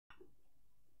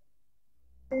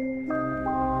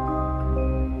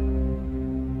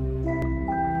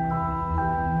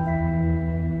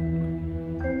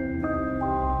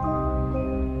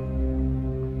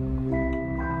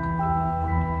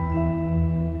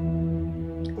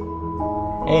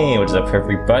Hey, what's up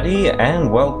everybody, and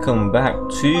welcome back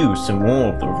to some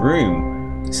more of The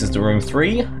Room. This is The Room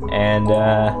 3, and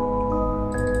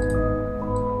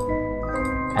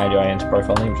how do I enter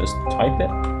profile name? Just type it?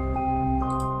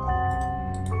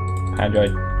 How do I...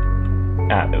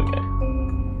 there we go.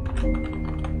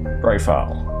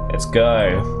 Profile. Let's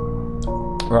go.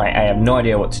 Right, I have no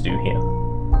idea what to do here.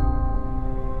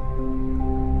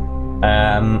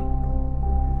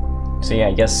 So yeah,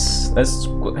 I guess let's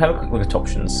have a quick look at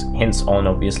options. Hints on,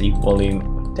 obviously.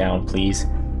 Volume down, please.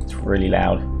 It's really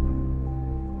loud.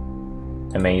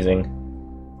 Amazing.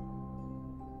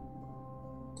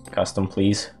 Custom,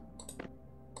 please.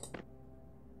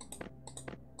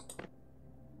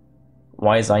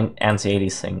 Why is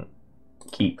anti-aliasing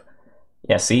keep?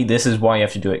 Yeah, see, this is why you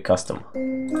have to do it custom.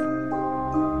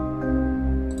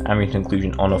 Ambient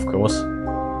inclusion on, of course.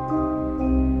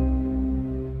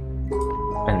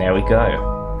 And there we go.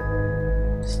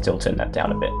 Still turn that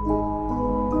down a bit.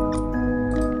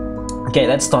 Okay,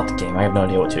 let's start the game. I have no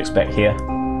idea what to expect here.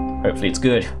 Hopefully it's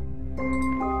good.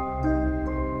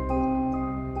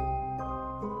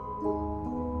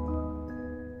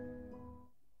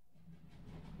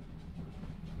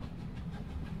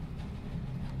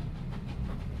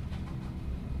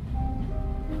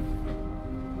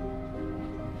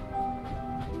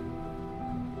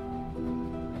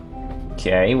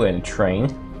 Okay, we're in a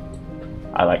train.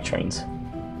 I like trains.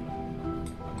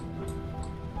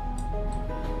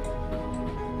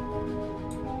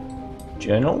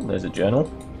 Journal? There's a journal.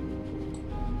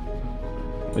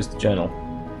 Where's the journal?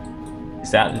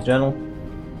 Is that the journal?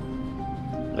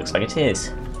 Looks like it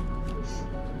is.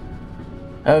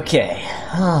 Okay.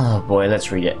 Oh boy,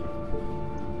 let's read it.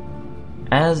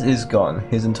 As is gone.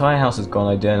 His entire house is gone.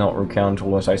 I dare not recount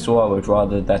what I saw. I would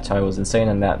rather that I was insane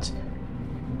and that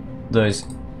those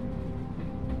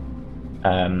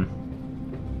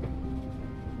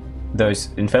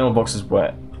infernal boxes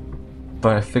were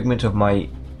but a figment of my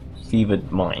fevered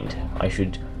mind. I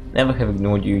should never have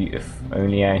ignored you. If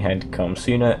only I had come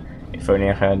sooner. If only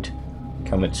I had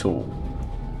come at all.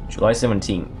 July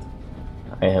 17th.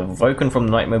 I have woken from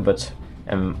the nightmare, but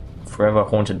am forever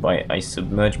haunted by it. I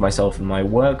submerge myself in my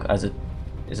work as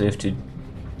if to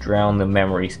drown the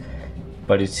memories.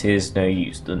 But it is no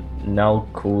use. The null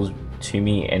calls to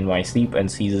me in my sleep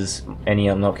and seizes any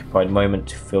unoccupied moment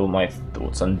to fill my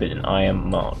thoughts unbidden. I am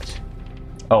marked.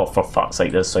 Oh, for fuck's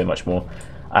sake, there's so much more.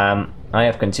 I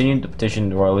have continued to petition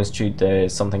the Royal Institute. There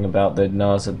is something about the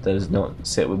NARS that does not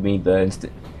sit with me. The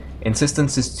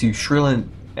insistence is too shrill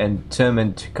and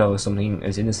determined to cover something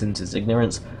as innocent as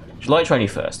ignorance. July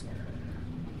 21st.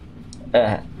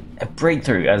 A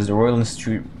breakthrough as the Royal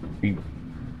Institute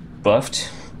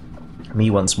rebuffed me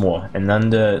once more. An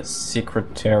under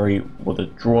secretary with a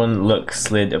drawn look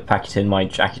slid a packet in my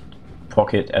jacket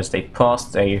pocket. As they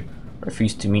passed, they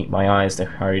refused to meet my eyes. They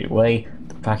hurried away.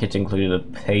 The packet included a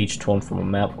page torn from a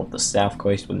map of the south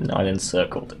coast with an island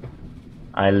circled.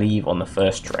 I leave on the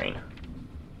first train.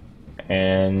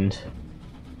 And...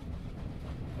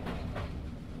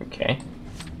 okay.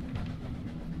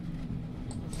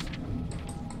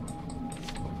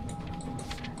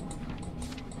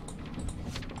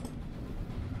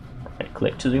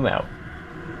 Click to zoom out.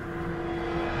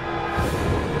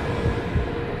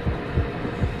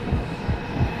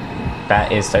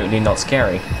 That is totally not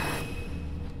scary.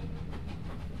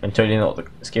 And totally not the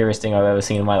scariest thing I've ever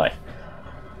seen in my life.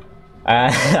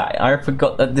 I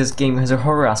forgot that this game has a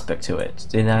horror aspect to it,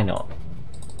 did I not?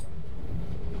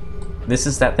 This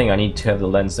is that thing, I need to have the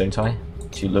lens, don't I?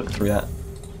 To look through that.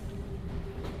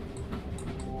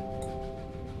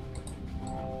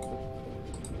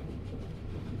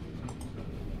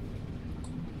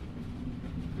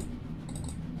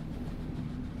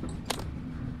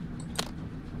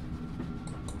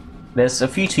 There's a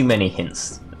few too many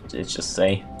hints, let's just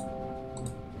say.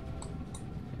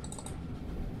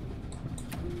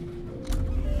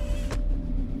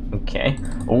 Okay.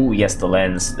 Oh yes, the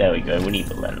lens. There we go, we need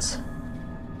the lens.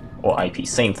 Or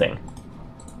eyepiece, same thing.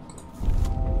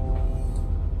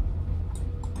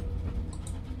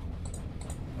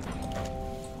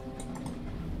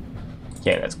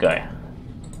 Okay, let's go.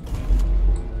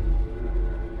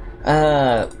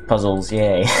 Puzzles,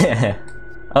 yay.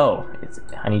 Oh,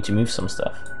 I need to move some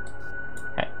stuff.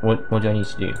 What do I need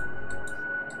to do?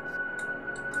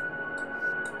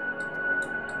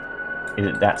 Is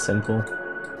it that simple?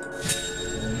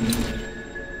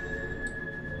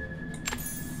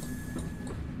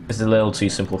 It's a little too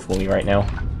simple for me right now.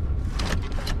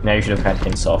 Now you should have had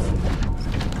hints off.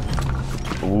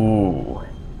 Ooh.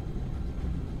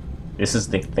 This is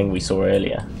the thing we saw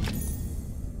earlier.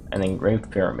 An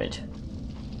engraved pyramid.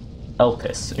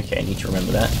 Elpis. Okay, I need to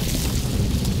remember that.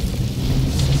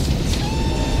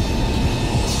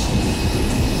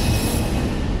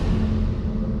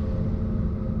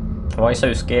 Why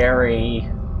so scary?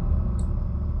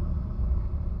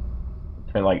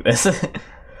 I don't like this.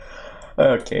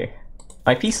 Okay.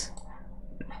 Eyepiece?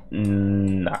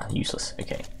 Nah, useless.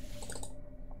 Okay.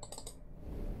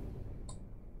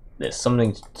 There's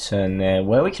something to turn there.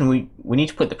 Where we need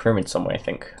to put the pyramid somewhere, I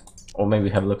think. Or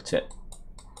maybe have a look at it.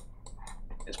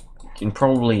 You can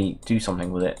probably do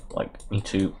something with it. Like, need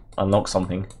to unlock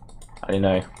something. I don't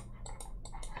know.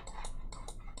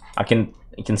 I can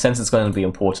sense it's going to be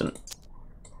important.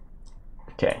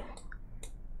 Okay.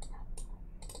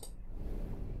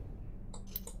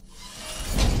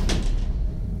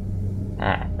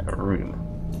 Ah, a room.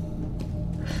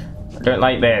 I don't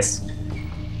like this.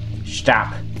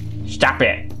 Stop. Stop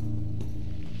it.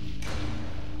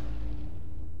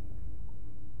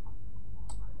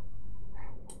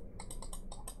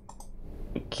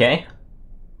 Okay.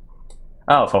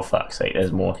 Oh, for fuck's sake,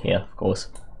 there's more here, of course.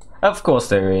 Of course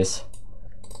there is.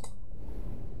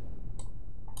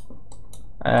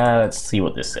 Let's see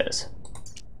what this says.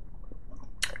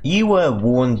 You were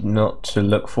warned not to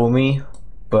look for me,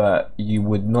 but you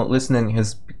would not listen, and it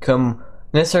has become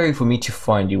necessary for me to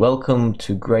find you. Welcome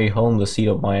to Greyholm, the seat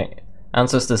of my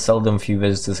ancestors. Seldom few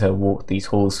visitors have walked these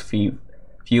halls.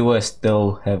 Fewer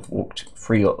still have walked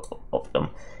free of them.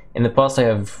 In the past I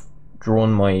have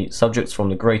drawn my subjects from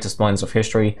the greatest minds of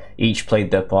history. Each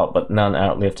played their part, but none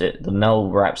outlived it. The knell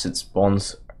wraps its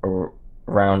bonds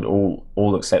around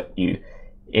all except you.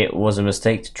 It was a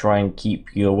mistake to try and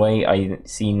keep you away. I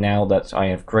see now that I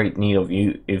have great need of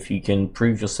you. If you can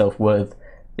prove yourself worthy,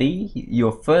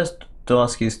 your first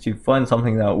task is to find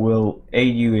something that will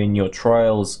aid you in your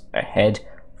trials ahead.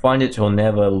 Find it or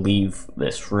never leave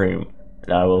this room,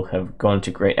 and I will have gone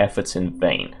to great efforts in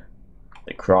vain.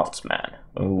 The craftsman.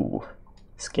 Ooh,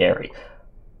 scary.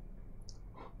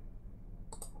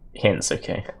 Hints,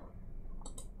 okay.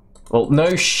 Well,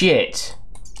 no shit!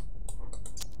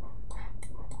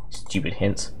 Stupid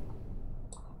hints.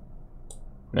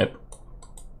 Nope.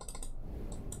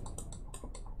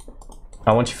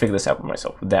 I want to figure this out for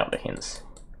myself without the hints.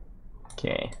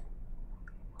 Okay.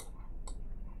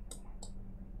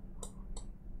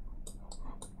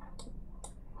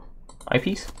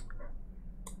 Eyepiece?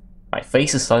 My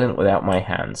face is silent without my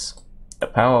hands. The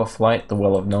power of flight, the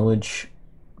well of knowledge.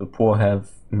 The poor have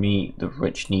me, the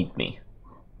rich need me.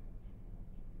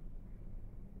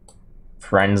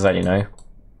 Friends, I don't know.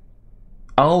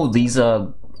 Oh, these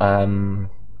are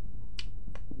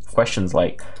questions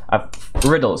like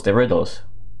riddles. They're riddles.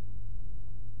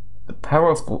 The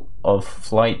power of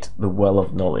flight, the well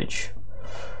of knowledge.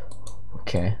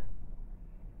 Okay.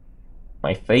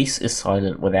 My face is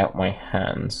silent without my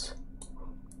hands.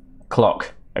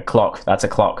 Clock. A clock. That's a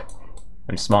clock.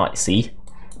 I'm smart, see?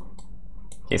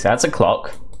 Okay, so that's a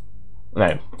clock.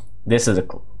 No. This is a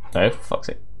clock. No, for fuck's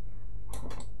sake.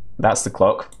 That's the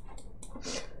clock.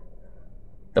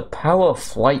 The power of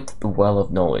flight, the well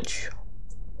of knowledge.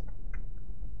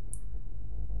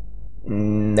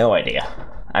 No idea.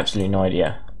 Absolutely no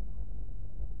idea.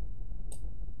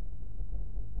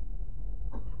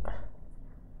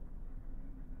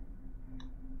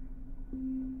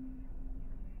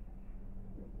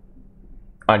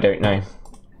 I don't know.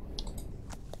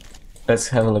 Let's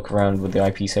have a look around with the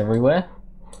eyepiece everywhere.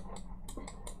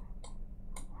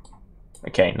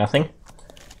 Okay, nothing.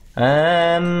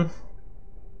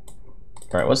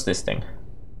 Right, what's this thing?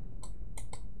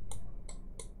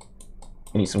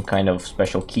 We need some kind of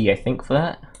special key, I think, for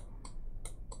that.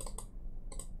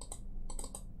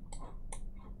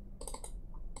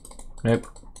 Nope,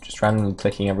 just randomly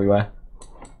clicking everywhere.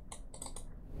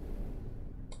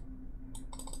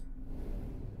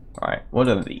 Alright, what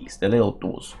are these? They're little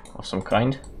doors of some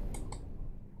kind.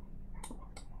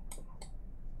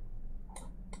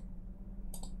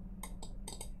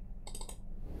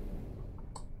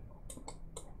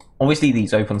 Obviously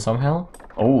these open somehow.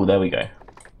 Oh, there we go.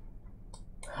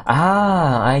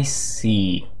 Ah, I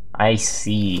see. I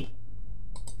see.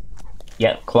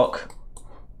 Yep, clock.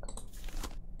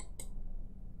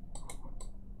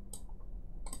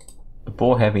 The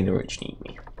poor heavy, the rich need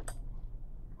me.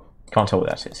 Can't tell what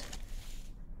that is.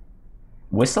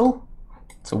 Whistle?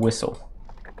 It's a whistle.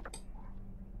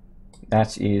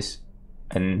 That is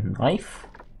a knife?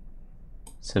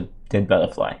 It's a dead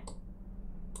butterfly.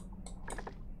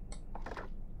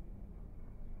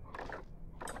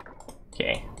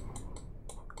 Okay.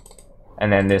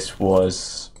 And then this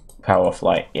was power of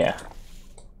light, yeah.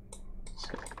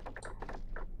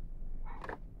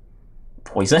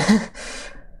 Poison?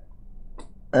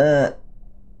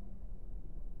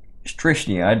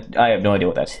 Strychnia, I have no idea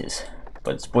what that is,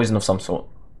 but it's poison of some sort.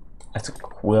 That's a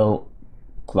quill.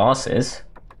 Glasses.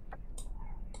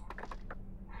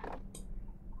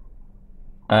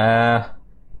 Time.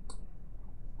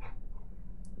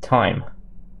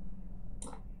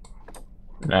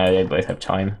 No, they both have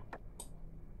time.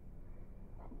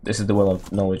 This is the well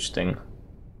of knowledge thing.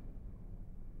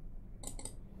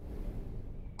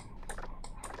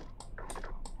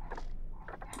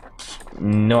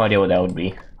 No idea what that would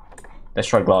be. Let's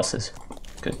try glasses,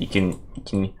 because you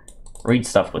can read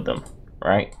stuff with them,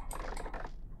 right?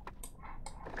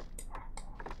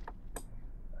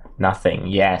 Nothing.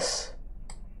 Yes.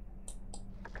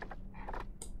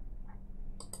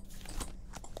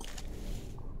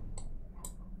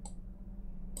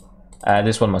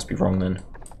 This one must be wrong then.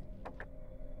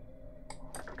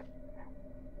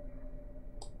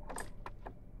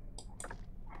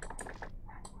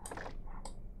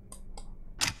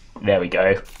 There we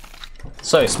go.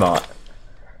 So smart.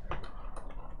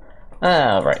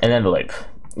 Right, an envelope.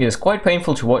 It is quite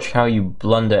painful to watch how you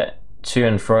blunder to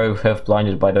and fro, half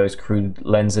blinded by those crude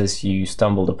lenses you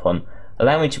stumbled upon.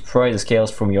 Allow me to pry the scales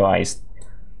from your eyes.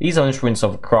 These are instruments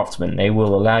of a craftsman. They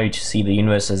will allow you to see the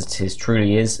universe as it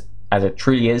truly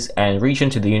is, and reach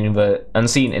into the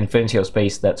unseen infinity of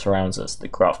space that surrounds us. The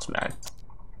craftsman.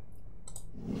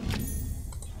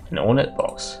 An ornate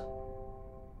box.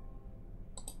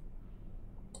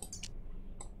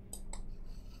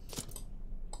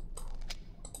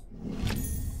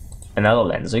 Another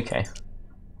lens, okay.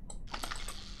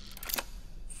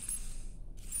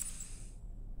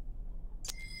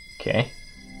 Okay.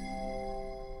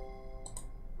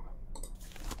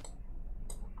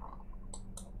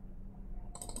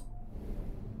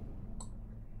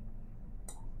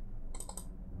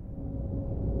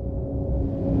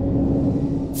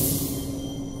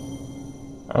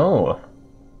 Oh.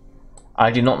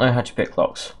 I do not know how to pick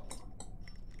locks.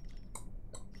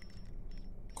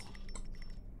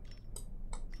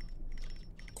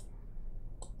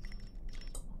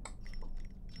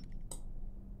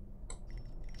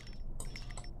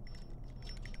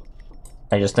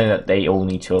 I just know that they all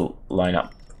need to line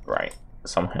up right,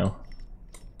 somehow.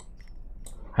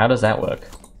 How does that work?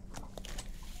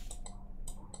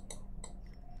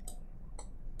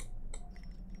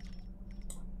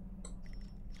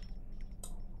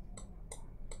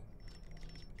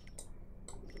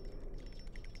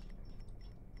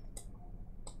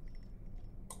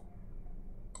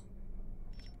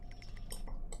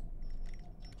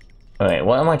 Alright,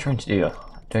 what am I trying to do? I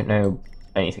don't know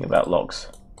anything about logs.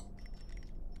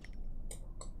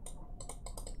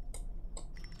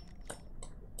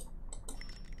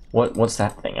 What's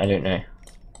that thing? I don't know.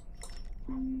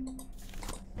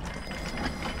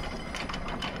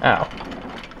 Ow.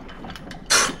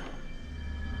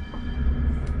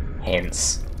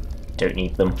 Hence. Don't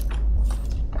need them.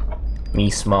 Me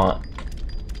smart.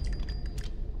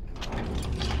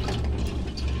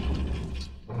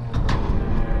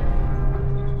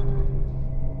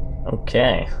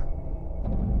 Okay.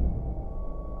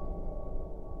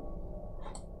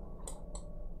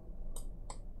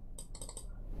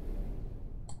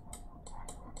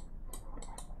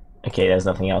 Okay, there's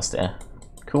nothing else there.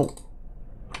 Cool.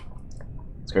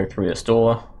 Let's go through this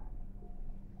door.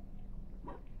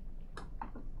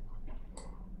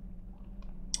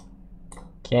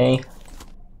 Okay.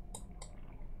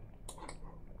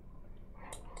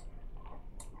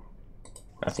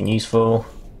 Nothing useful.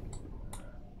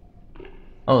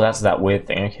 Oh, that's that weird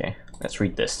thing. Okay, let's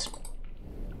read this.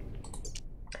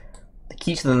 The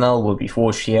key to the null will be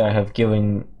forged here. I have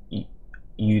given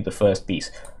you the first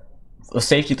piece. For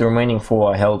safety, the remaining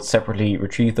four are held separately.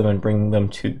 Retrieve them and bring them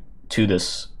to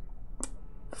this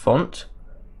font.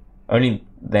 Only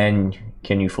then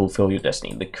can you fulfill your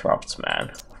destiny. The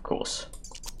craftsman, of course.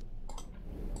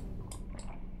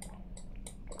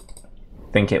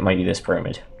 Think it might be this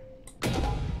pyramid.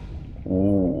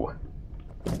 Ooh.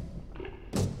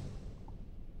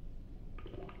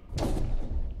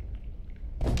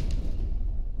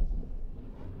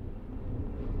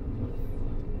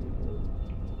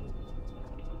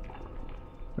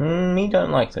 Me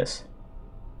don't like this.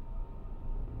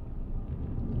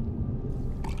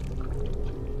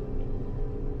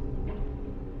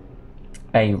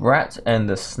 A rat and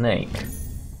a snake.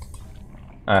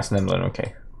 Ah, it's an emblem,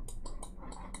 okay.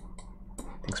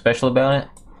 Anything special about it?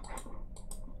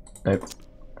 Nope.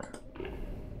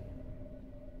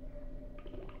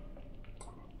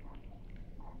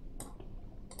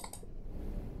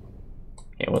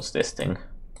 Okay, what's this thing?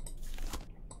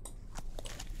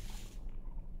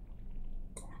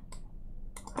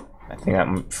 I think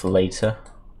that's for later.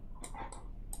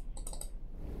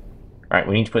 Right,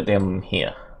 we need to put them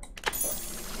here.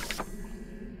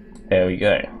 There we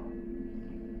go.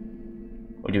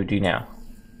 What do we do now?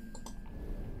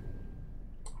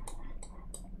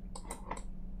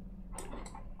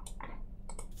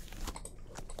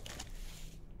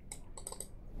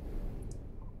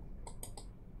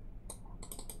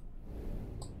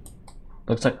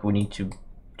 Looks like we need to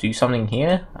do something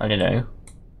here? I don't know.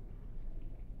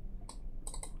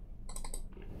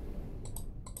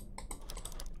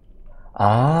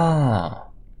 Ah,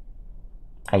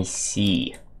 I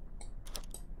see.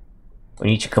 We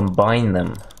need to combine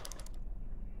them.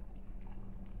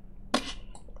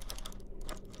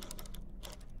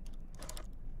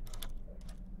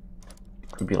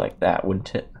 Could be like that,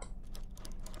 wouldn't it?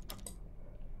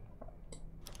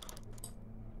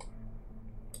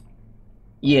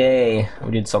 Yay,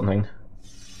 we did something.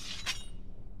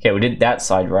 Okay, we did that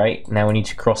side right. Now we need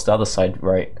to cross the other side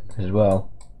right as well.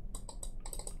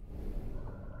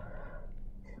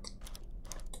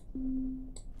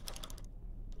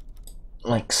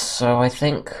 Like so, I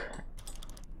think.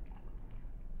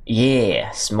 Yeah,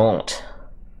 smart.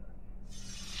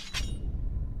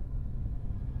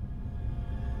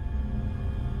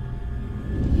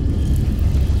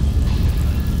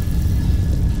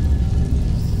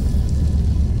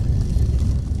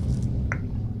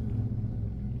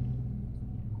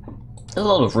 There's a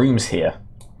lot of rooms here.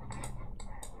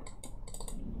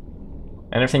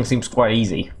 And everything seems quite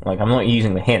easy. Like, I'm not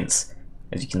using the hints,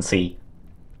 as you can see.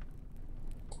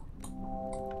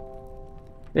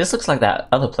 This looks like that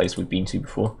other place we've been to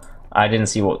before. I didn't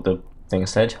see what the thing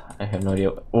said. I have no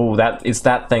idea. Oh, that it's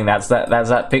that thing. That's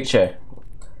that picture.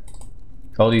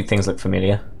 Told you things look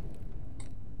familiar.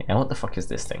 Yeah, what the fuck is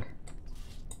this thing?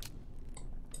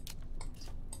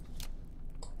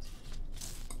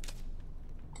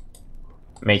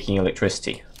 Making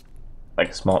electricity. Like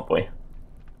a smart boy.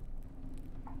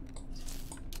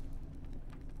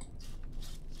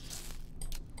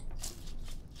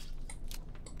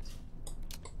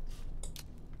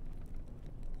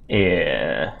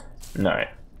 Yeah, no.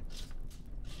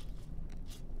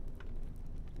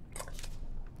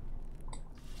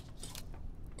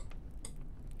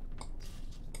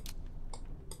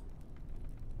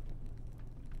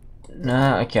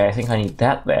 No, okay, I think I need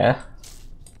that there.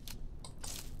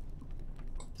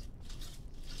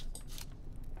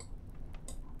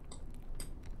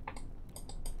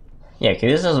 Yeah, okay,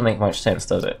 this doesn't make much sense,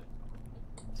 does it?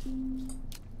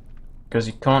 Because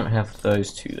you can't have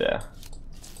those two there.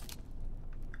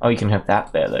 Oh, you can have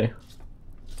that there, though.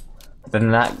 But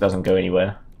then that doesn't go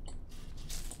anywhere.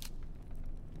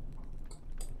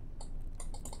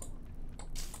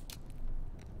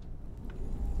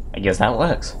 I guess that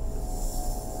works.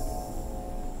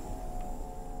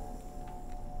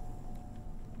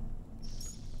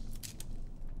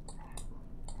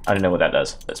 I don't know what that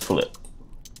does. Let's pull it.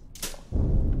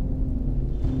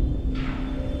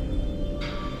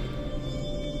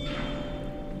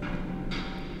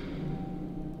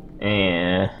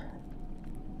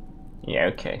 Yeah,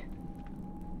 okay.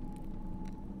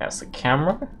 That's the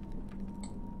camera?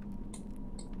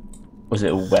 Was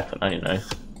it a weapon? I don't know.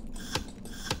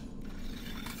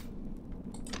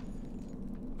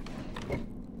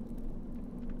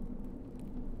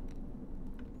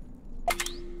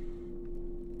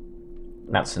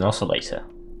 That's an oscillator.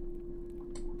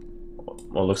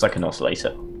 Well, looks like an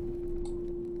oscillator.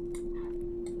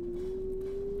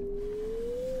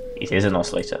 It is an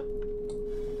oscillator.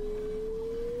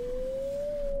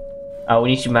 Oh,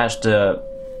 we need to match the.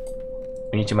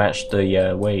 We need to match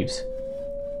the waves.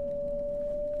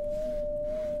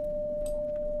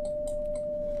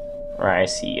 Right, I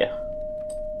see ya.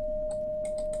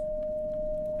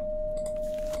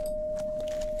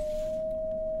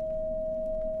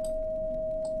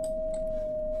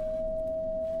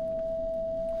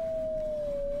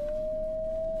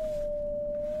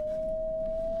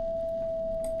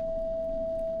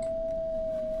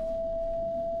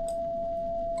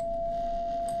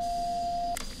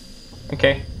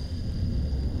 Okay.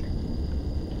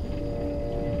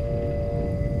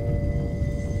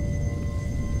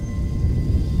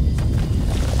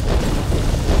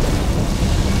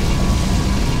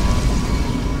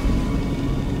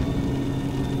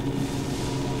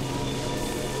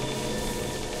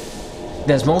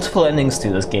 There's multiple endings to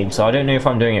this game, so I don't know if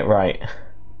I'm doing it right.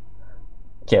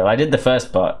 Okay, well, I did the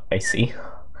first part, I see.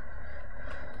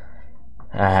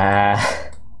 Okay.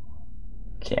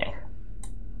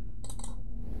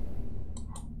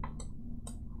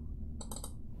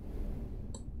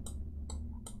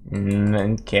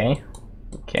 Okay.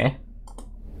 Okay.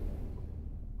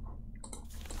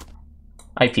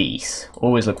 Eyepiece.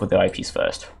 Always look with the eyepiece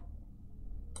first.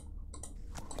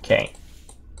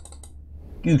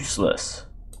 Useless.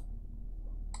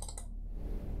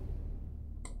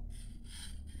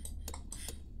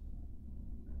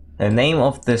 The name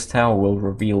of this tower will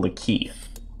reveal the key.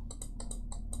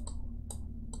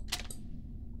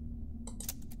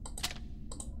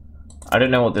 I don't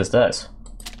know what this does.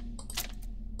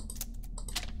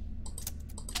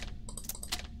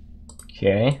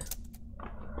 Okay.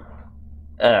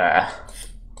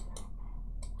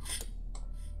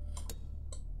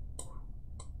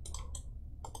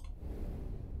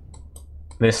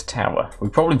 This tower.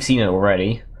 We've probably seen it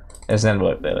already. There's an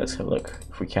envelope there. Let's have a look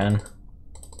if we can.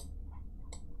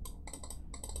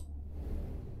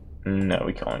 No,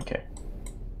 we can't. Okay.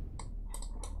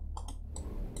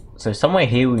 So somewhere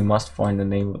here we must find the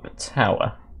name of the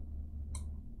tower.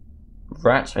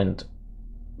 Rat and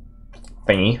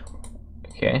thingy.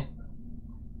 Okay.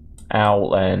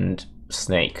 Owl and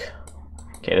snake.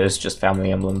 Okay, those are just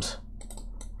family emblems.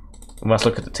 We must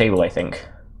look at the table, I think.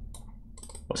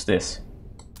 What's this?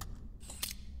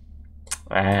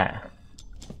 Ah.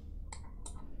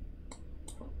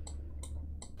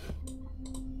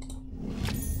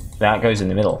 That goes in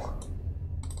the middle.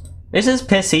 This is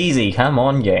piss easy, come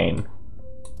on game.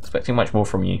 Expecting much more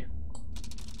from you.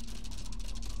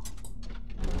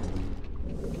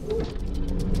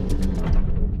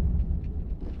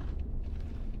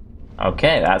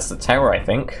 Okay, that's the tower, I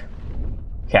think.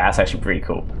 Okay, that's actually pretty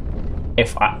cool.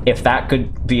 If that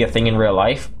could be a thing in real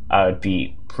life, I would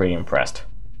be pretty impressed.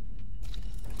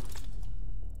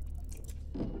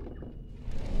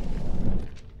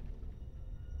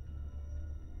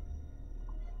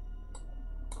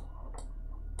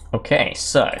 Okay,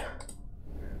 so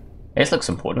this looks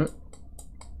important.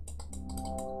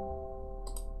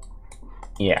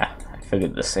 Yeah, I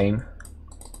figured the same.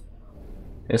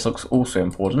 This looks also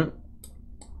important.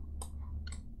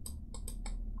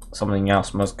 Something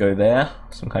else must go there.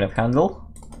 Some kind of handle.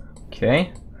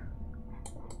 Okay.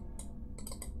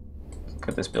 Look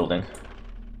at this building.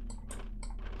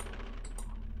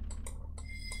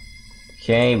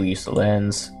 Okay, we use the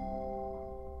lens.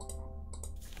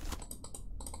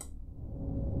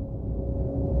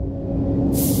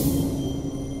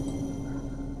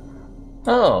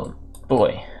 Oh,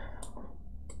 boy.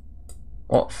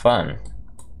 What fun.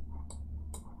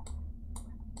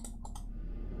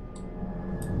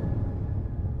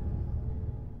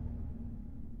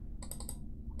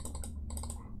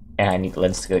 Yeah, I need the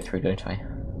lens to go through, don't I?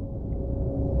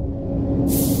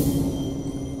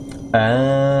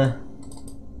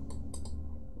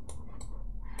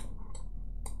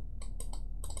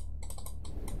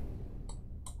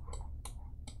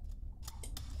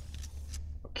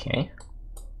 Okay.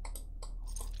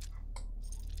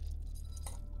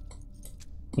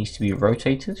 Needs to be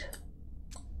rotated.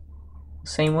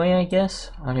 Same way, I guess?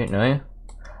 I don't know.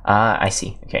 Ah, I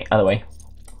see. Okay, other way.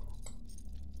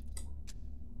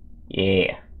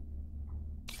 Yeah.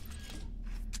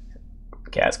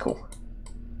 Okay, that's cool.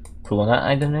 Cool on that,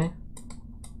 I don't know.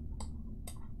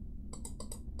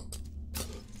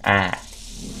 Ah.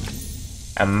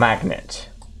 A magnet.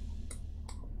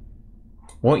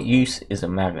 What use is a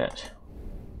magnet?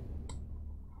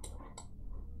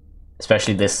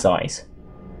 Especially this size.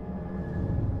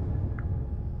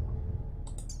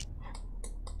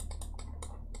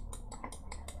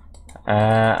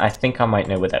 I think I might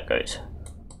know where that goes.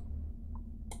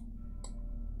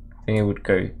 I think it would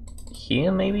go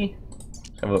here, maybe?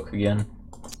 Let's have a look again.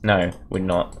 No, we're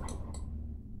not.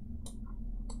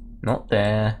 Not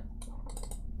there.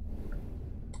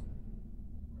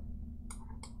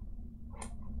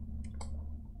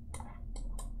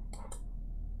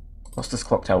 What's this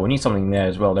clock tower? We need something there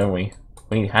as well, don't we?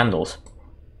 We need handles.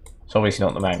 It's obviously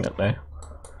not the magnet, though.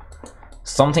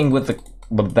 Something with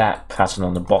that pattern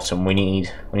on the bottom. We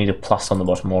need a plus on the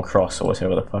bottom or a cross or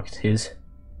whatever the fuck it is.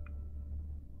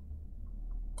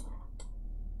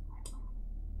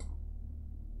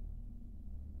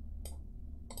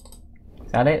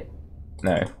 Is that it?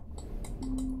 No.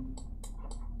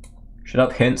 Shut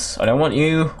up, hints. I don't want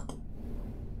you.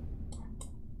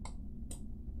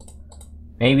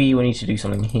 Maybe we need to do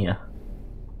something here.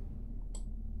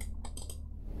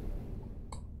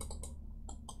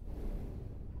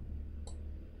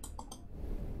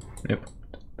 Nope.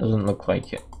 Doesn't look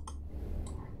like it.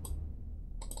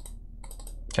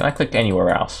 Can I click anywhere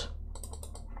else?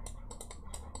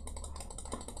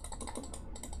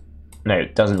 No,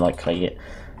 it doesn't like it.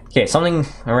 Okay, something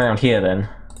around here then,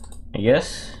 I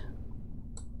guess.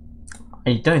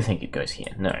 I don't think it goes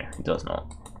here. No, it does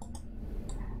not.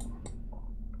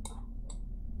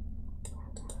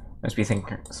 Must be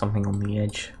thinking something on the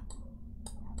edge.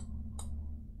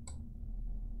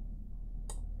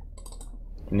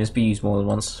 Can this be used more than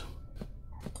once?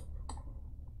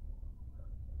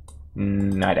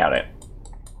 I doubt it.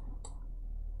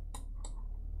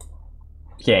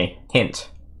 Okay, hint.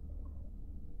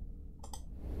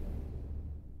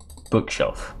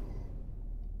 Bookshelf.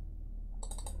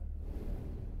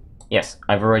 Yes,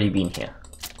 I've already been here.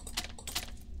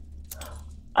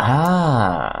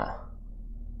 Ah.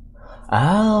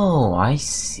 Oh, I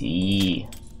see.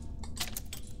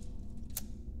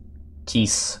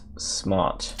 He's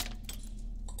smart.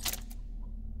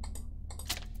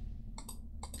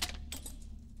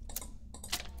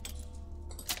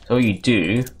 So you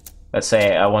do, let's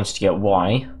say I wanted to get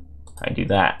Y, I do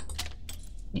that.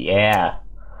 Yeah.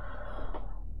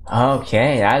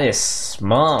 Okay, that is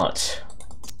smart.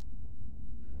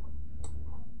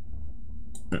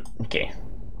 Okay.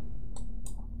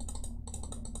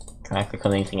 Can I click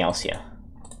on anything else here?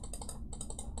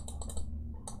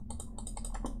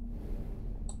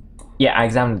 Yeah, I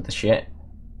examined the shit.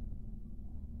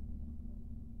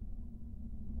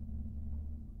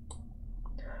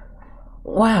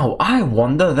 Wow, I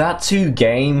wonder that too,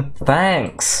 game.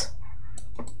 Thanks.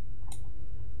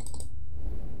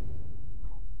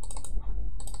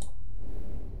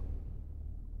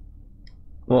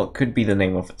 What could be the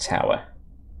name of the tower?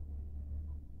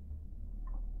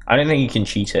 I don't think you can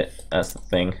cheat it, that's the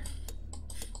thing.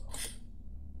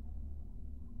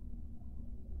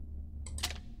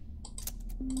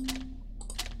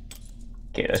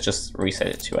 Okay, let's just reset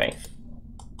it to A.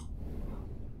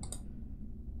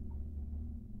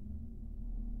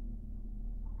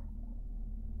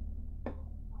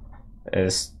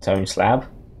 There's stone slab.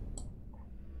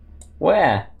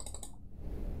 Where?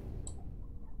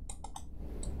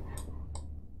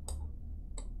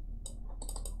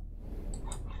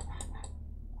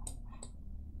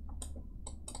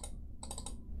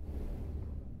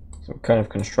 Some kind of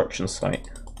construction site.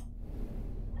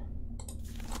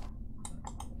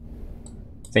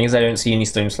 Thing is, I don't see any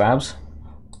stone slabs.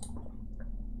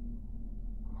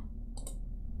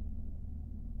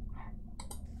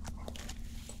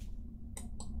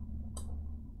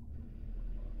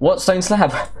 What stone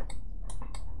slab?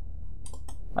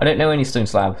 I don't know any stone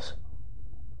slabs.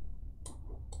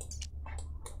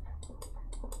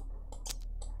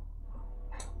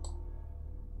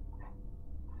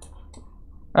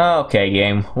 Okay,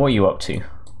 game. What are you up to?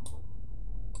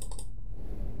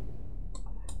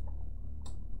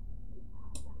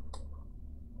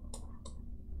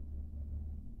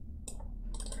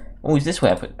 Oh, is this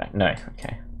where I put it back? No,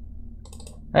 okay.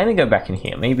 Let me go back in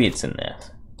here. Maybe it's in there.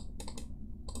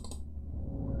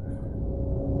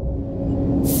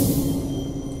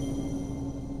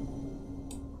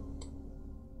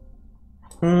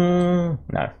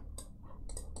 No.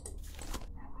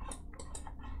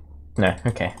 No,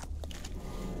 okay.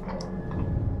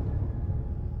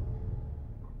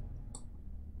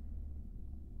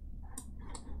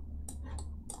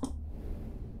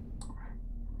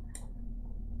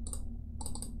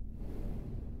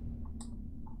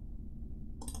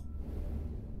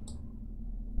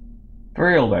 For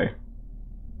real though.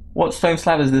 What stone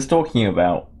slab is this talking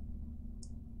about?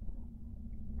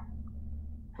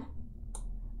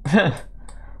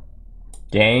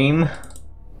 Game.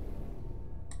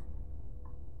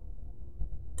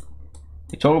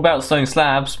 You talk about stone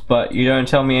slabs, but you don't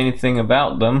tell me anything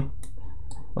about them.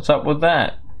 What's up with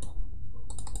that?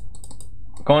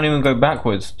 I can't even go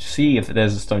backwards to see if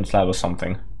there's a stone slab or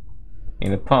something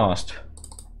in the past.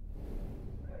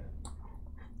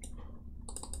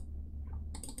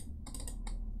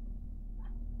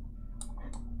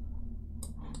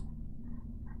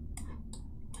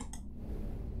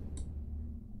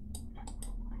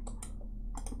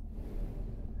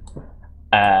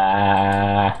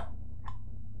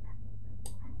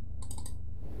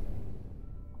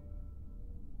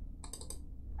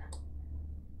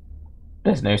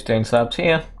 There's no stone slabs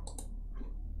here.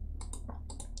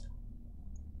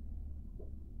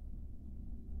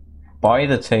 By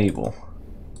the table.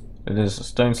 There's a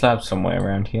stone slab somewhere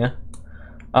around here.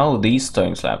 Oh, these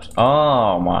stone slabs.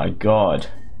 Oh my god.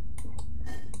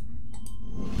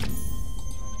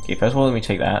 Okay, first of all, let me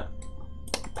take that.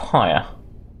 Pyre.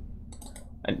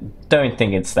 I don't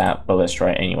think it's that, but let's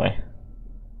try it anyway.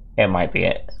 It might be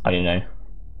it. I don't know.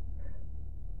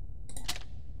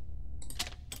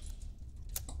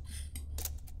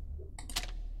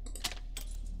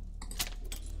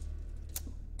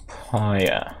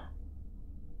 Pyre.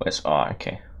 Where's R?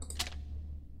 Okay.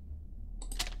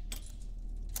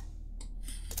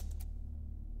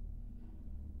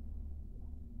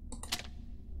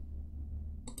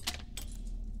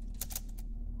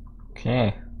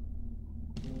 Okay.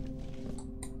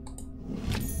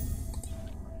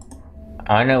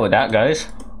 I know where that goes.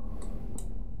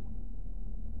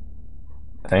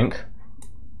 I think.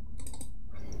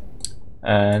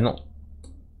 Not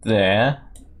there.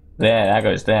 There, that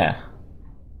goes there.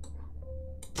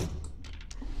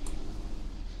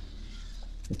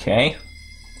 Okay.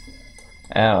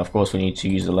 Oh, of course we need to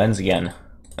use the lens again.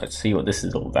 Let's see what this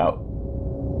is all about.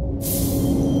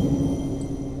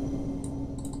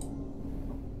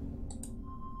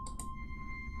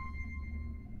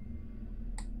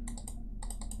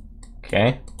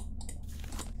 Okay.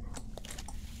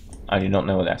 I do not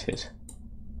know what that is.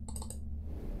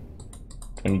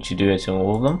 Do I need to do it in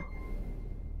all of them?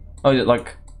 Oh, is it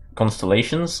like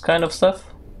constellations kind of stuff?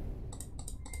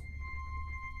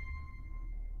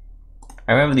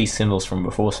 I remember these symbols from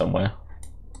before somewhere.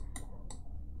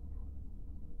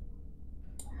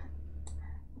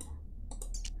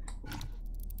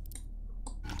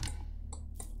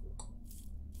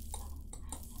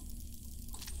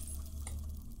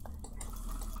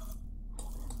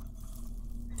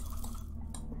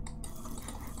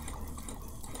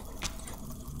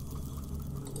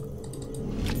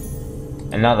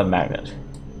 Another magnet.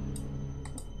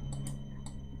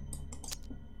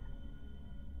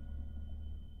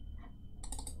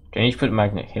 Do I need to put a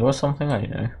magnet here or something? I don't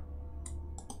know.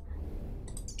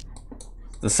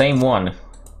 The same one.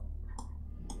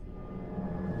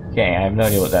 Okay, I have no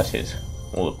idea what that is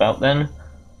all about then.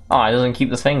 Oh, it doesn't keep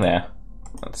the thing there.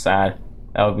 That's sad.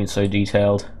 That would be so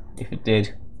detailed if it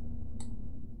did.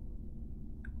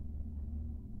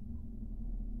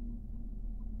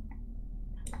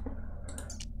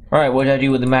 Alright, what did I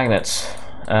do with the magnets?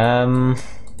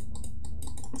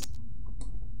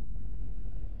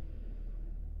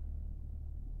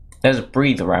 There's a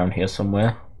breathe around here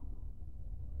somewhere.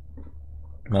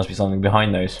 Must be something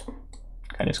behind those.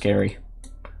 Kind of scary.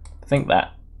 Think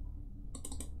that.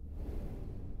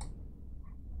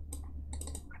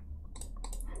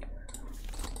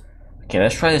 Okay,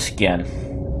 let's try this again.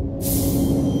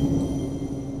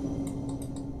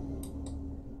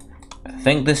 I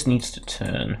think this needs to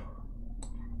turn.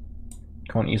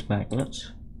 Can't use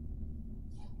magnets.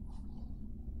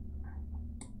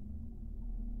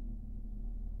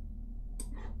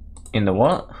 In the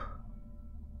what?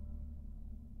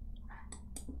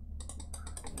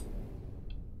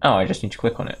 Oh, I just need to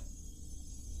click on it.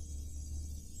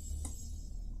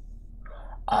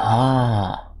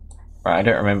 Ah. Right, I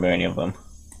don't remember any of them.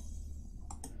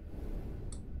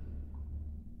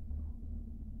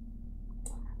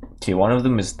 Okay, one of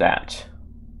them is that.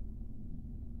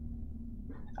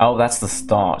 Oh, that's the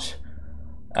start.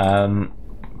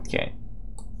 Okay.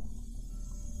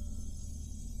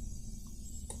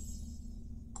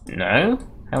 No?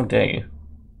 How dare you?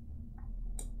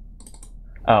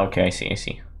 Oh, okay, I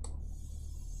see.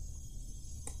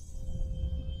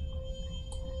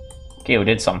 Okay, we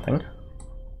did something.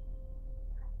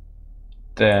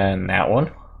 Then that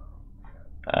one.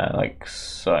 Like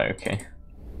so, okay.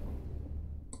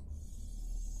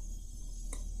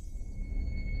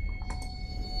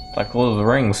 Like Lord of the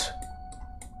Rings.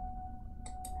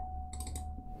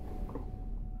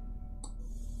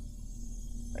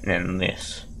 And then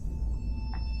this.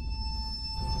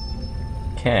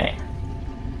 Okay.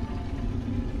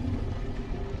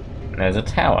 And there's a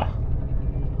tower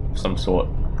of some sort.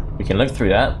 We can look through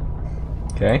that.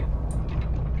 Okay.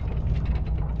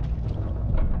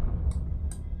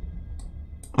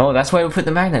 Oh, that's where we put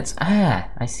the magnets. Ah,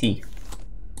 I see.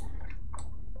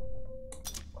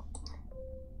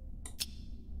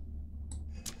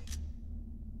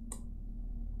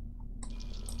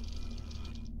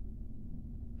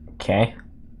 Okay.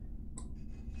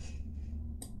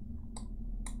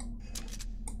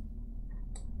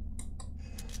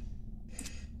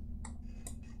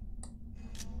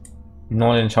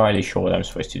 Not entirely sure what I'm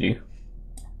supposed to do.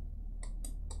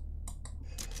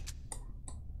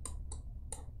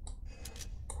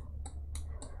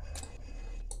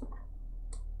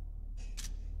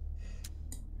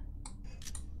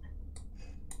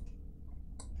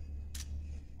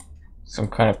 Some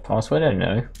kind of password? I don't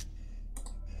know.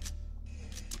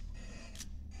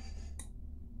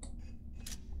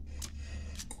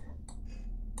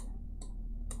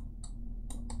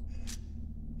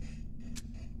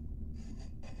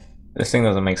 This thing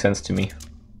doesn't make sense to me.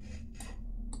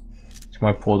 To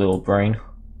my poor little brain.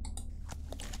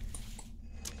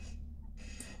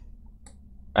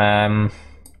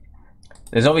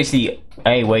 There's obviously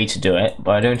a way to do it,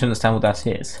 but I don't understand what that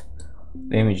is.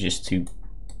 The image is too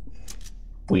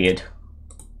weird.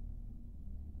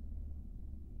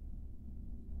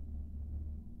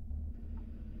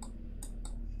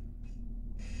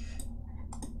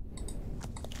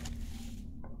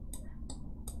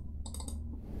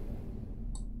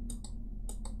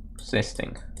 What's this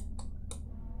thing?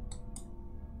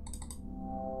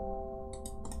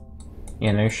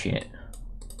 Yeah, no shit.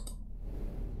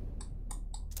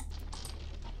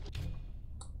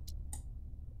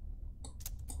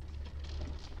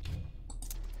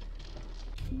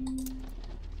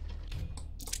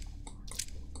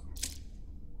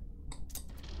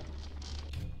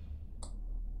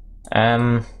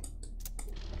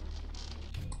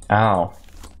 Ow.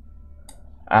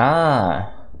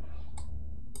 Ah.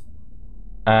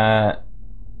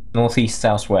 Northeast,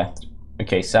 southwest.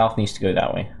 Okay, south needs to go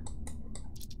that way.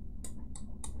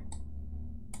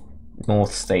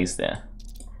 North stays there.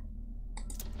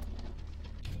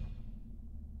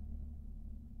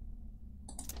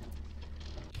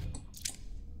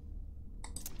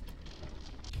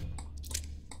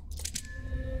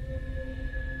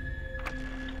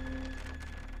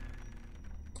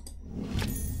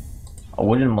 A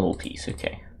wooden model piece,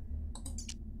 okay.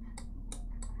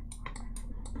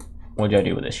 What do I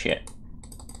do with this shit?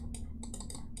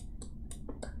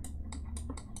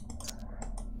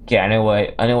 Okay, I know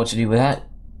what to do with that.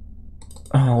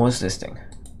 Oh, what's this thing?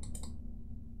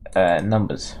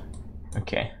 Numbers.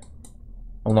 Okay.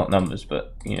 Well, not numbers,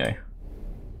 but, you know,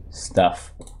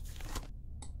 stuff.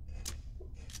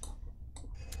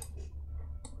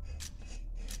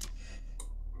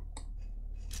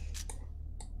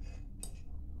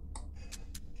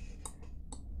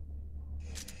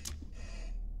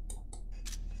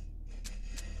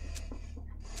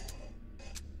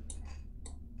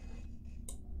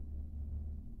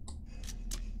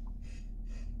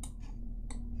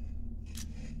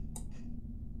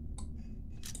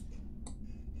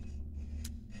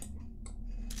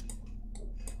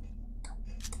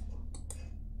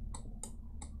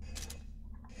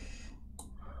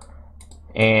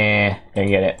 Don't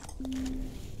get it.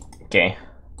 Okay.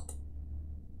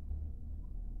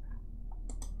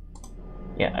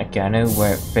 Yeah, okay, I know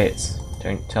where it fits.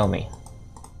 Don't tell me.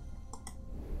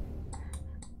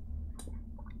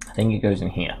 I think it goes in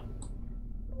here.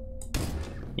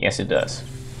 Yes, it does.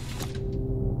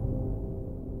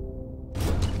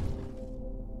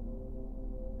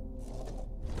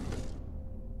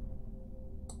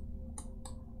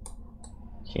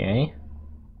 Okay.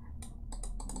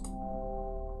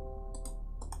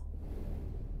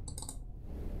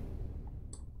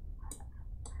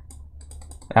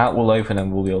 That will open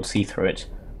and we'll be able to see through it.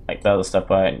 Like the other stuff,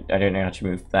 but I don't know how to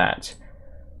move that.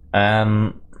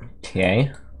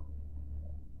 Okay.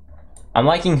 I'm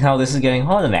liking how this is getting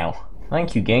harder now.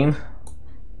 Thank you, game.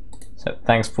 So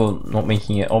thanks for not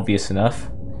making it obvious enough.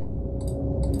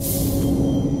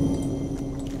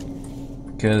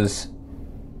 Because,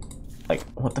 like,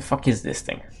 what the fuck is this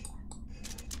thing?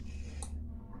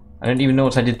 I don't even know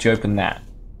what I did to open that.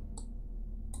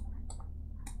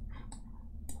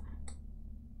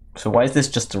 So why is this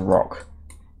just a rock?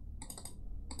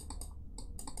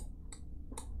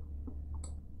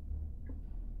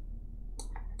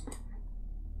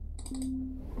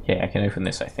 Okay, I can open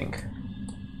this, I think.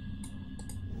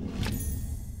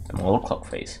 A model clock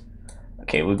face.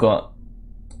 Okay, we've got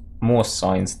more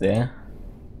signs there.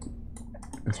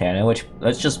 Okay, I know which.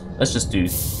 Let's just do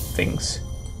things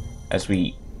as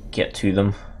we get to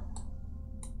them.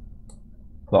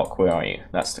 Clock, where are you?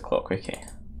 That's the clock. Okay.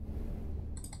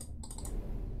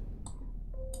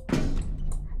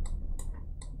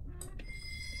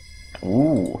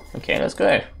 Ooh, okay, let's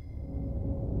go.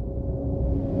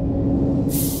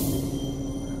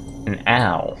 An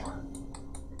owl.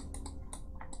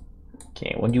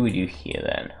 Okay, what do we do here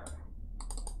then?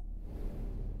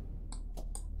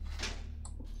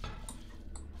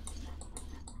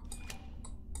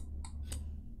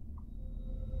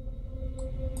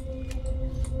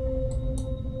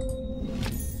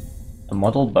 A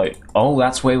model boat. Oh,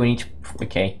 that's where we need to...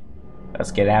 Okay,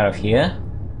 let's get out of here.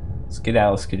 Let's get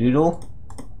out of Skadoodle.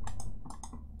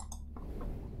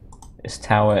 This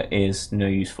tower is no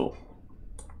useful.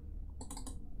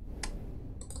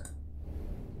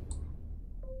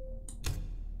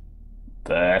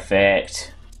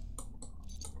 Perfect.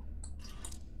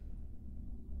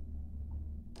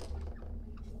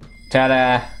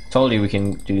 Ta-da! Told you we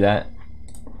can do that.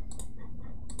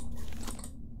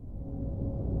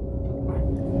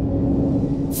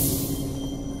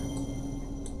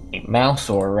 A mouse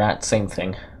or a rat, same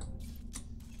thing.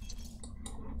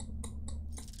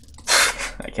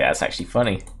 Okay, that's actually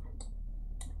funny.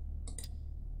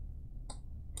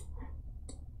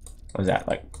 Was that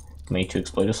like made to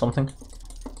explode or something?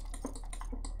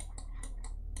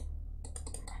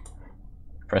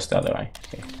 Press the other eye.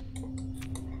 Okay.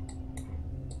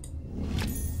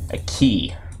 A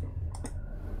key.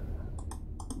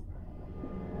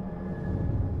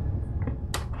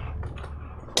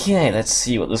 Okay, let's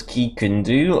see what this key can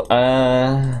do. Look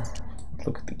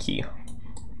at the key.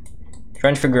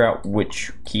 Trying to figure out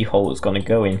which keyhole is going to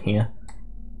go in here,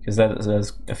 because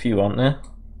there's a few, aren't there?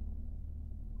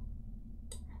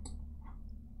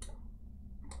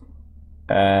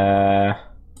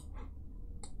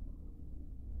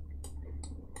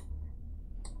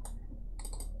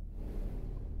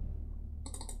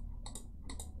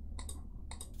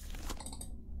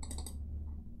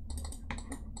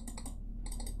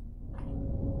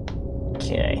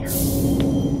 Okay.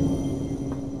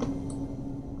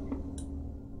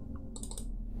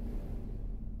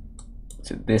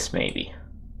 So this maybe.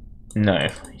 No,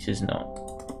 this is not.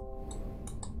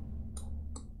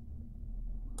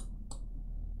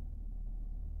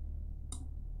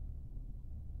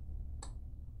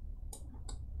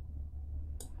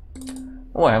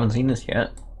 Oh, I haven't seen this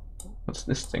yet. What's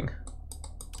this thing?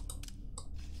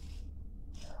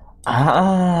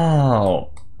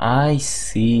 Oh, I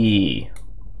see.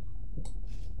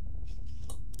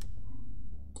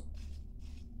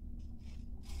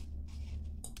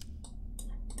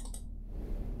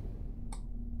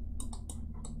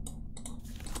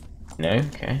 No,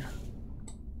 okay.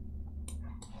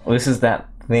 Well, this is that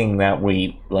thing that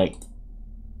we, like...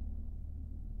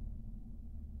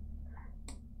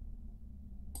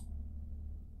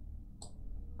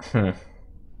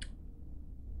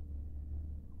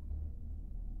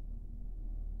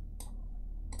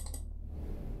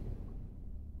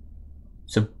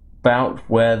 It's about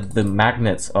where the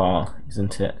magnets are,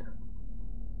 isn't it?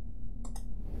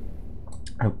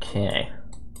 Okay.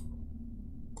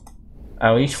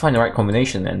 We need to find the right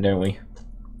combination then, don't we?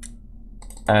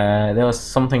 There was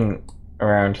something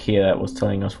around here that was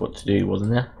telling us what to do,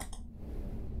 wasn't there?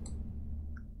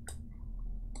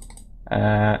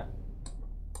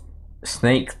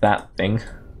 Snake that thing.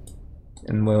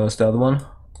 And where was the other one?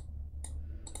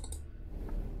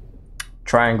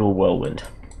 Triangle whirlwind.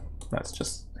 That's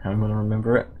just how I'm gonna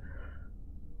remember it.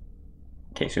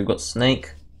 Okay, so we've got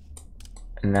snake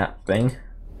and that thing.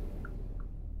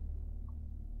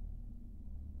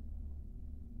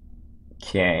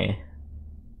 Okay.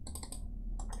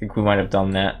 I think we might have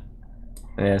done that.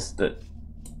 And there's the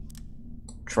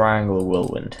triangle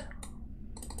whirlwind.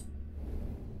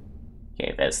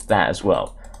 Okay, there's that as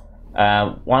well.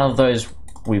 One of those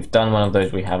we've done, one of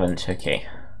those we haven't. Okay.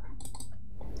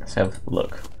 Let's have a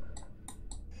look.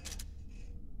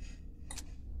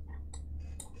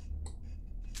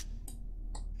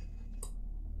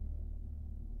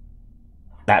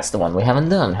 That's the one we haven't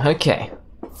done. Okay.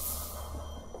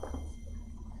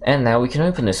 And now we can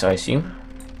open this, I assume.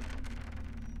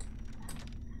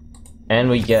 And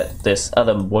we get this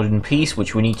other wooden piece,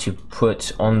 which we need to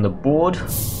put on the board.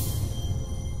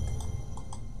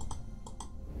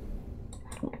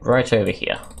 Right over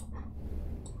here.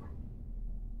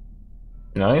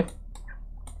 No?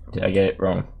 Did I get it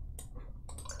wrong?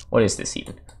 What is this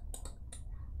even?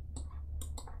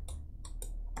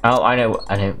 Oh, I know.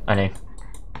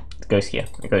 It goes here.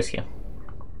 It goes here.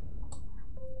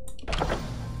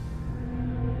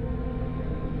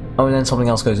 Oh, and then something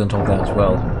else goes on top of that as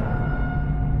well.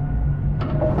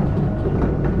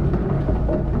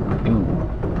 Ooh.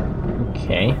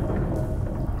 Okay.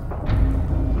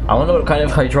 I wonder what kind of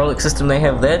hydraulic system they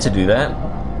have there to do that.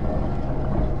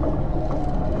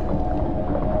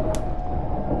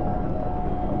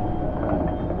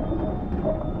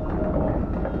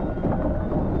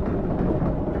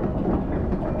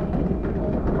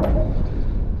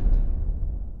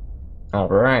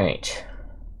 Alright.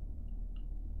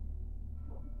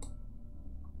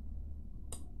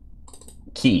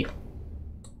 Key.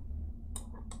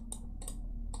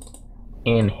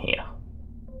 In here.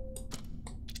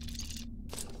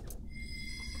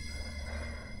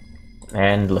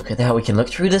 And look at that, we can look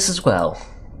through this as well.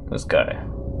 Let's go.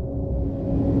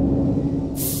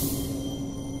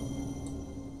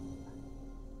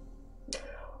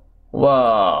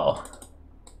 Whoa.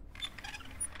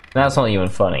 That's not even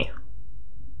funny.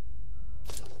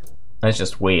 That's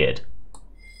just weird.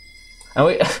 And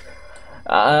we...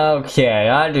 okay,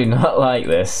 I do not like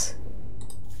this.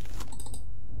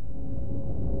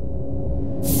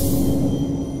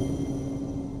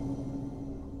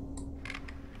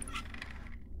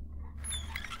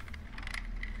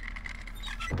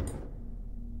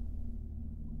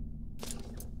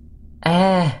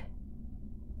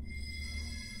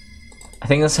 I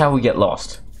think that's how we get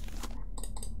lost.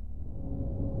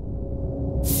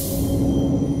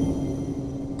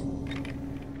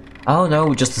 Oh no,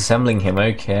 we're just assembling him,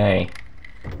 okay.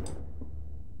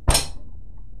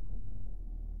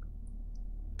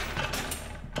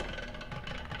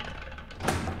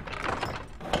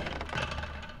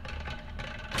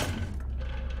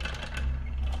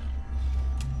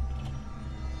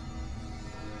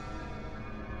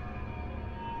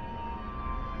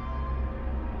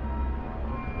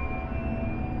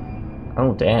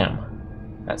 Oh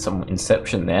damn. That's some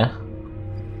Inception there.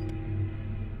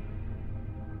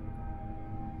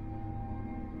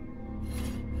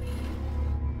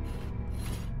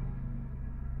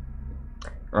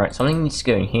 Right, something needs to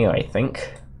go in here, I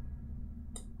think.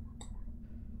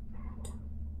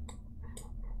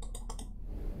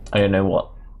 I don't know what.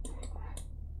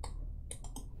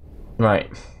 Right.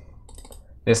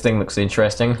 This thing looks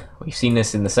interesting. We've seen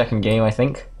this in the second game, I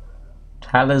think.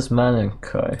 Talisman and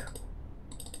Co.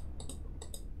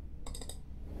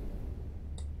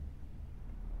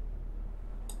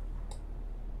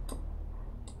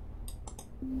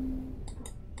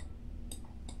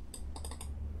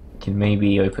 Can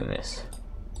maybe open this.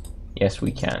 Yes,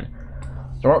 we can.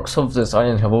 The rocks of this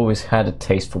island have always had a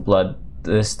taste for blood.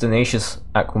 This tenacious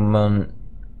Aquaman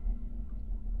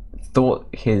thought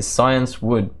his science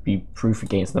would be proof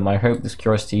against them. I hope this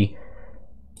curiosity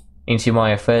into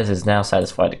my affairs is now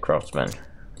satisfied the craftsman.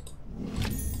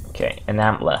 Okay, an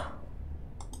antler.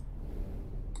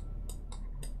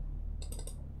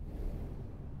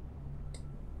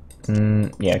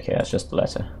 Yeah, okay, that's just a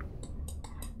letter.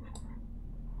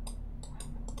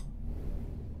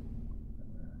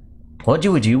 What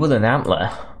do we do with an antler?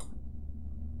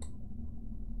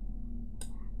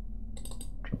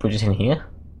 Should we put it in here?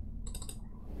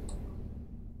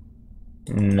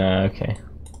 No, okay.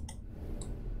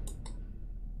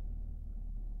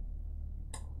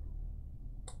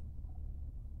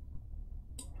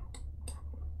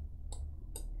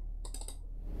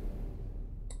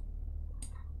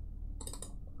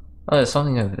 Oh, there's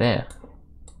something over there.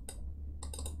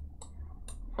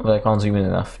 But I can't zoom in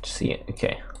enough to see it.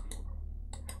 Okay.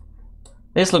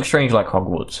 This looks strange like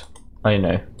Hogwarts. I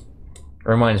know. It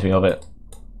reminds me of it.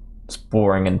 It's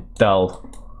boring and dull.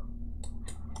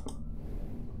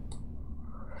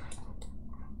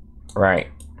 Right.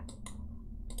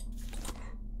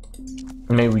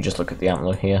 Maybe we just look at the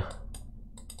antler here.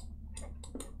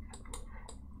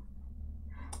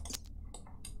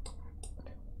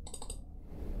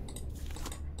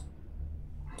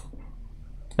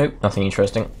 Nope, nothing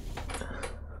interesting.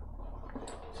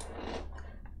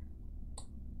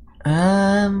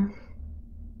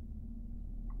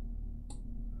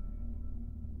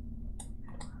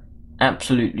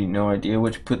 Absolutely no idea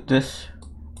where to put this.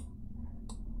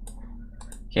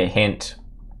 Okay, hint.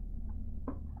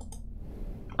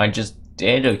 I just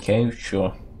did? Okay,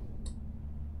 sure.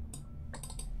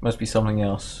 Must be something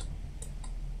else.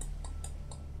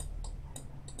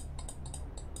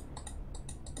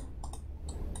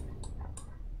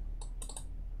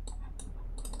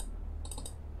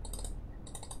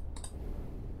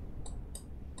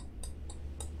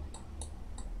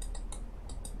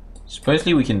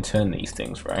 Supposedly we can turn these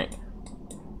things, right?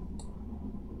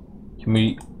 Can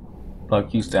we,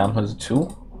 like, use the antler as a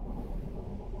tool?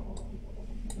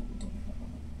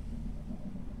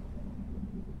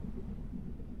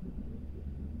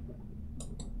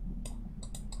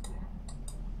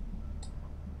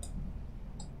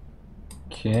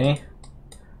 Okay.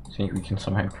 I think we can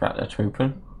somehow crack that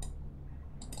open.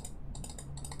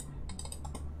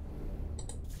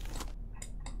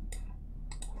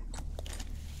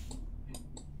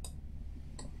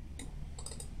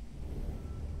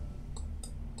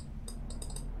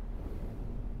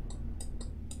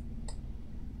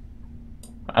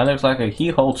 That looks like a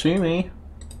keyhole to me.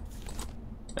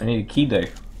 I need a key though.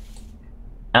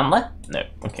 Antler? No,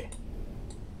 okay.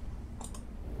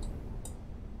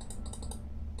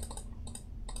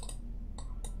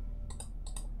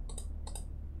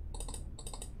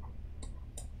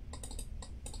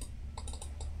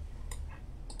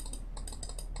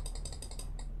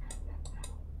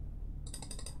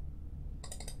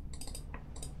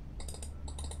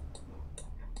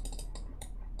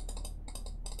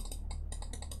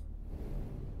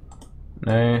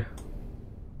 No.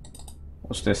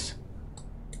 What's this?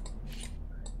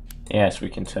 Yes, we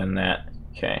can turn that.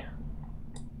 Okay.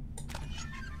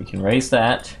 We can raise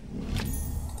that.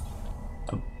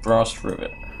 A brass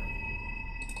rivet.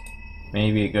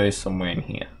 Maybe it goes somewhere in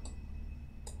here.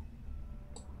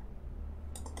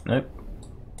 Nope.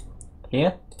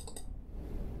 Here?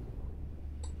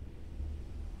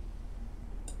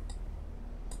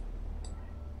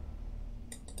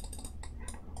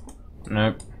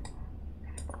 Nope.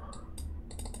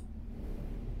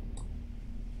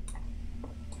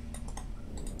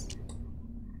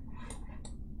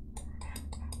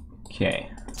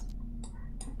 Okay.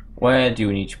 Where do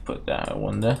we need to put that, I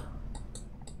wonder?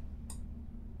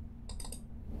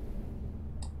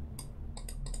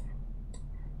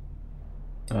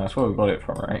 Oh, that's where we got it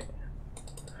from, right?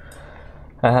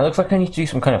 Looks like I need to do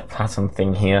some kind of pattern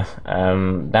thing here.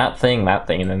 That thing,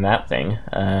 and then that thing.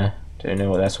 Don't know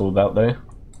what that's all about though.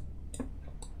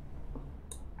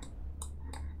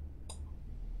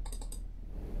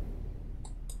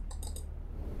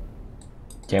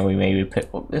 Can we maybe pick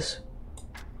up this?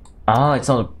 Ah, it's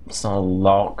not a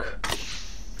lock.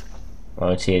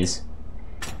 Well, it is.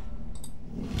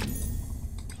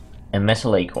 A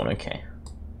metal acorn, okay.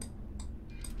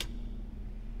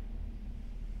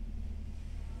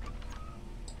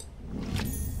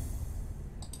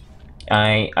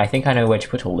 I think I know where to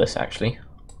put all this actually.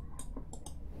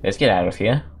 Let's get out of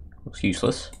here. Looks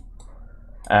useless.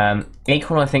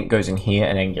 Acorn I think goes in here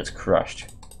and then gets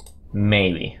crushed.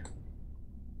 Maybe.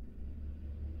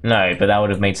 No, but that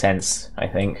would have made sense, I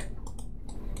think.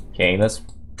 Okay, let's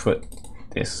put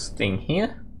this thing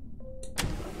here.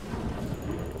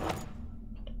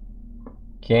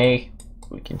 Okay,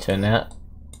 we can turn that.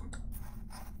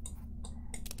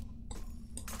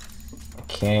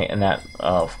 Okay, and that,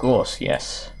 oh, of course,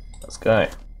 yes. Let's go.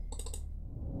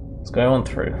 Let's go on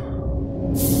through.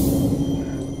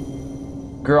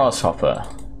 Grasshopper.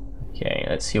 Okay,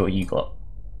 let's see what you got.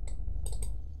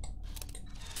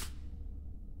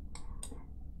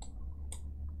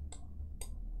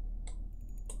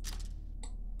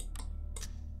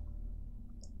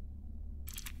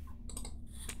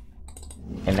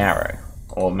 An arrow,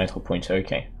 or metal pointer,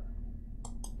 okay.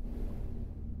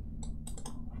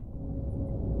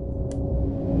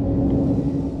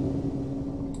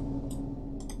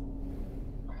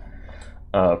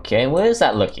 Okay, where is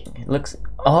that looking? It looks...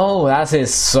 Oh, that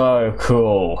is so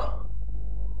cool!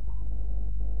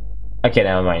 Okay,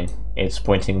 never mind. It's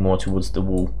pointing more towards the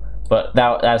wall. But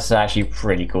that's actually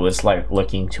pretty cool. It's like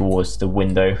looking towards the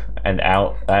window and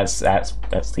out. That's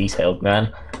detailed,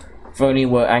 man. If only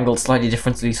were angled slightly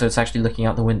differently, so it's actually looking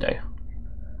out the window.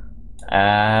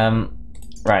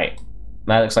 Right.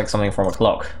 That looks like something from a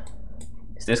clock.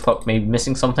 Is this clock maybe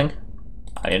missing something?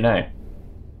 I don't know.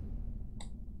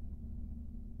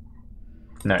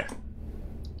 No.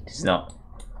 It's not.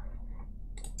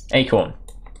 Acorn.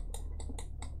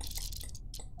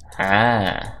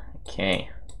 Ah, okay.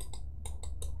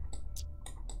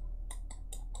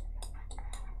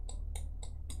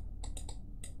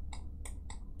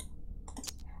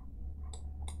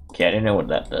 Okay, I don't know what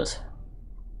that does.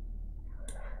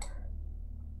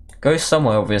 Goes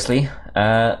somewhere, obviously.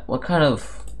 What kind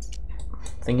of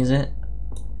thing is it?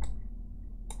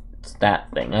 It's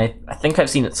that thing. I think I've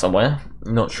seen it somewhere.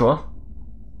 I'm not sure.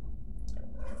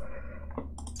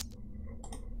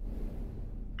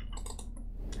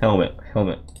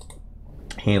 Helmet.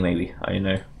 Here maybe, I don't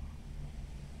know.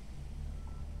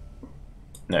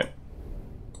 No.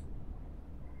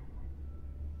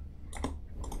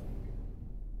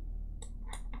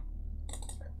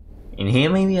 In here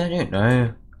maybe? I don't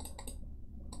know.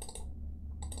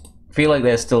 I feel like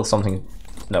there's still something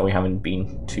that we haven't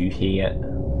been to here yet.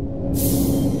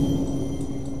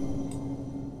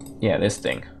 Yeah, this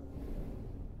thing.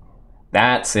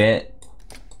 That's it.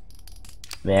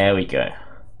 There we go.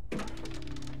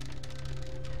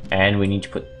 And we need to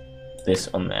put this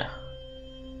on there.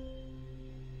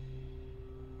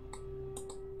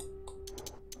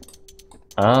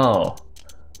 Oh.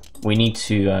 We need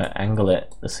to angle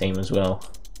it the same as well.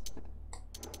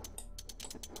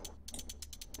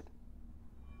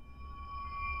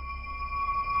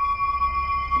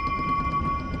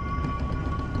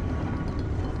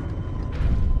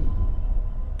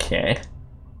 Okay.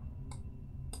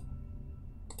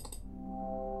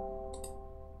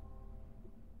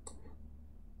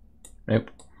 Nope.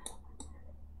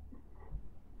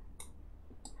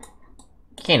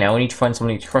 Okay, now we need to find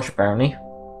something to crush apparently.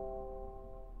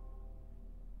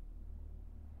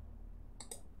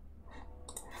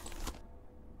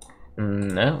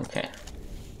 No? Okay.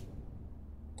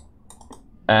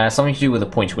 Something to do with the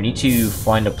pointer. We need to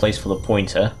find a place for the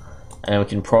pointer, and we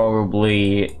can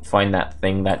probably find that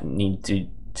thing that needs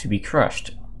to be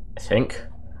crushed, I think.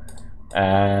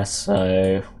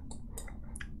 So...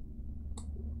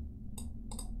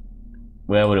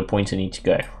 where would a pointer need to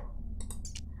go?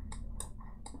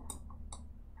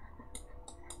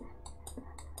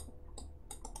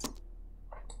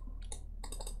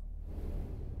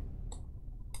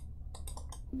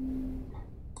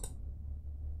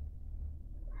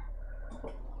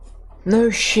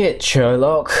 No shit,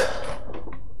 Sherlock.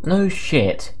 No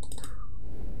shit.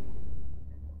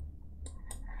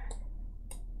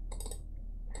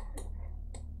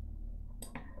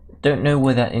 Don't know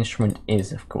where that instrument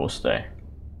is, of course, though.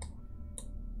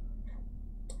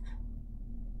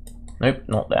 Nope,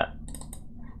 not that.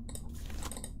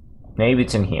 Maybe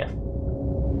it's in here.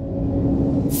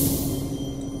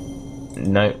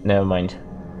 No, never mind.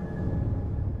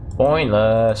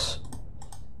 Pointless.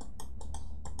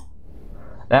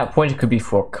 That pointer could be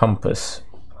for a compass.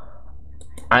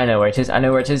 I know where it is. I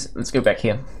know where it is. Let's go back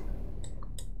here.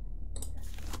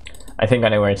 I think I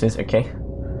know where it is. Okay.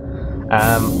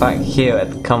 Back here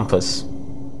at the compass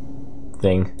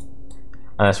thing.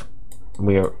 Unless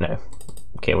we're no.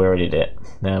 Okay, we already did it.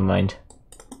 Never mind.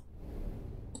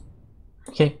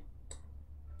 Okay.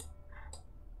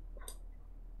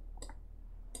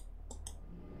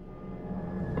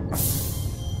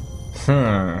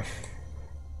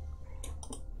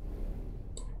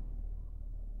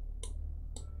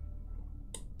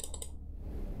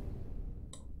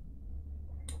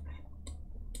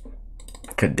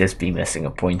 Could this be missing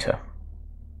a pointer?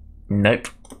 Nope.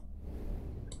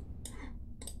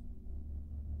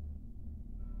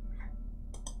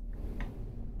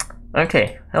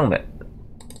 Okay, helmet.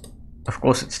 Of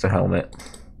course it's the helmet.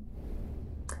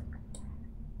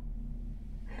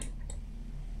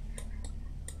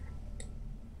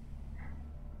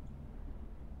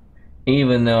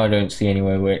 Even though I don't see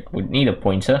anywhere where it would need a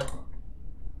pointer.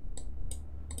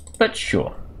 But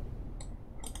sure.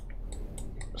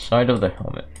 Side of the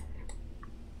helmet.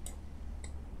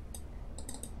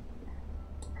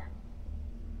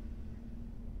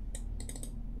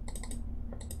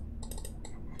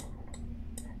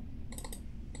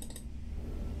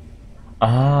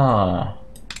 Ah,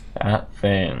 that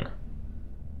thing.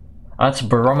 That's a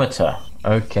barometer.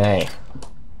 Okay.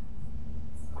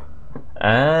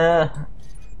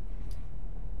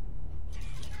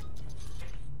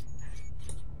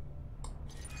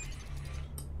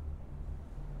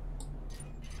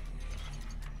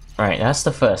 Alright, that's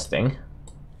the first thing.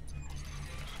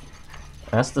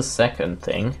 That's the second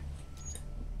thing.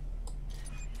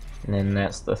 And then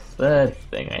that's the third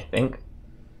thing, I think.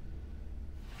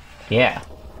 Yeah,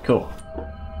 cool.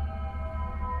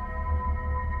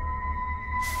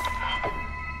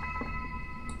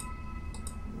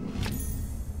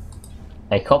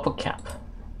 A copper cap.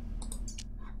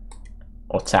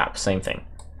 Or tap, same thing.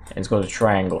 And it's got a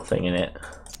triangle thing in it.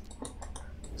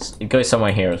 It goes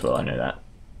somewhere here as well, I know that.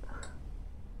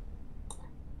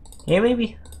 Yeah,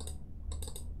 maybe?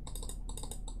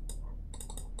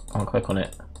 I'll click on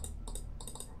it.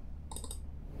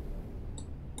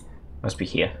 Must be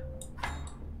here.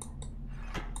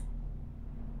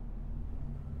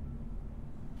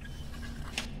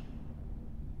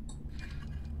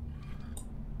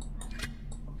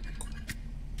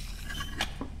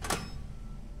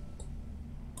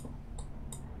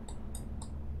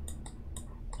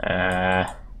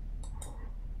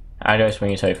 How do I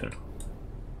swing it open?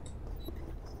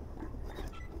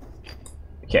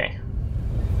 Okay.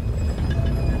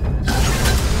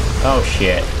 Oh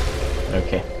shit.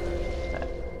 Okay.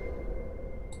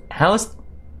 How is...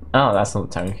 Oh, that's not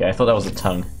the tongue. Okay, I thought that was a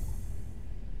tongue.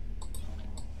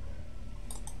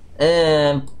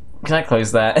 Can I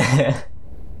close that?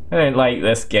 I don't like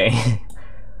this game.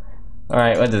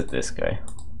 Alright, where does this go?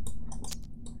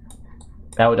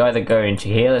 That would either go into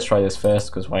here, let's try this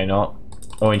first, because why not?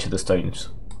 Or into the stones.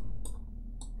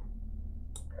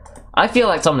 I feel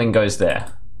like something goes there.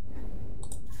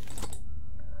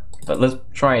 But let's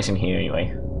try it in here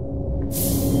anyway.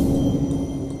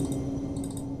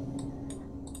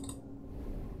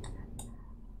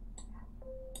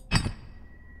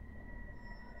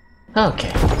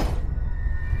 Okay.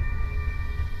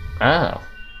 Oh.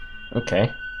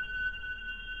 Okay.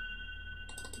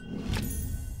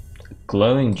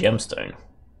 Glowing gemstone.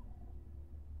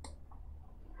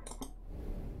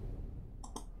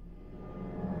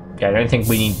 Yeah, I don't think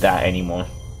we need that anymore.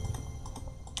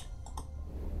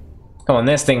 Come on,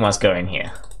 this thing must go in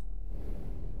here.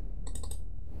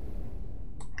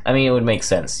 I mean, it would make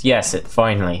sense. Yes, it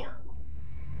finally.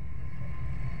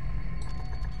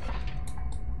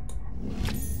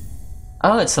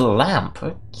 Oh, it's a lamp.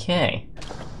 Okay.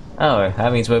 Oh,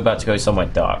 that means we're about to go somewhere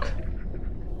dark.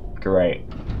 Great.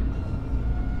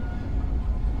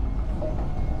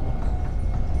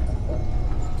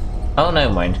 Oh, no,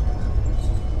 mind.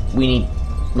 We need,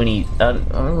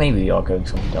 maybe we are going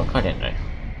somewhere dark, I don't know.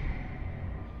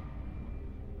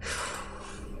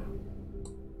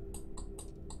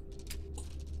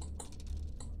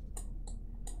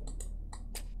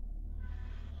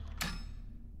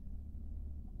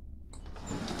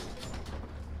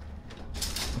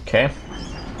 Okay.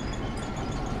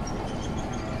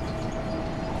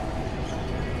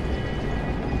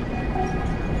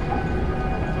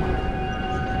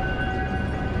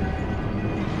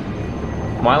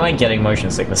 Why am I getting motion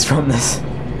sickness from this?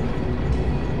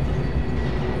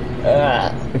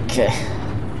 Okay.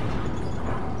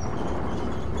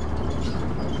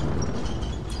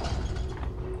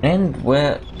 And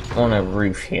we're on a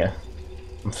roof here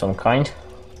of some kind.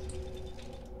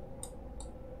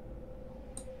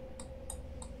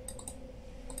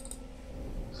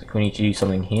 So we need to do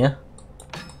something here.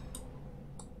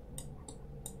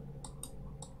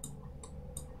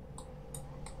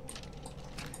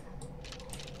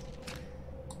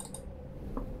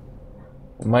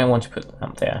 We might want to put the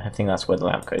lamp there. I think that's where the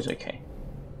lamp goes, okay.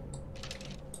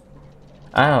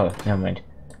 Oh, never mind.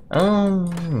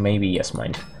 Maybe yes,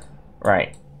 mind.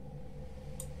 Right.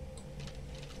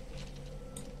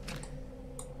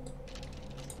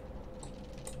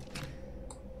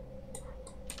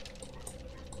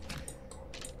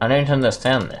 I don't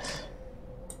understand this.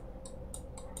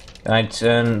 Can I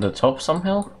turn the top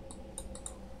somehow?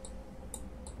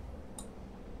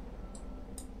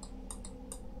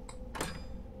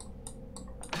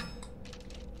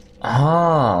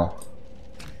 Oh.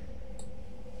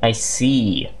 I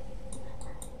see.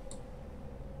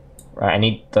 Right, I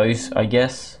need those, I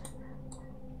guess.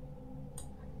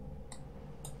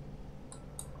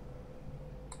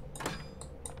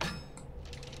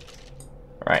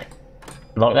 Right.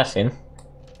 Lock that in.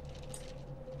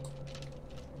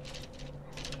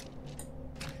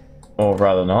 Or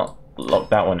rather not. Lock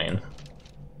that one in.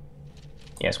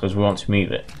 Yes, because we want to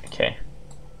move it. Okay.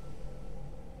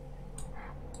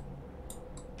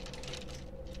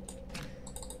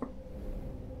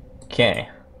 Okay.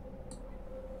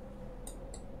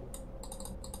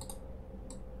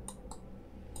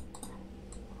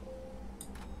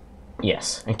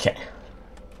 Yes, okay.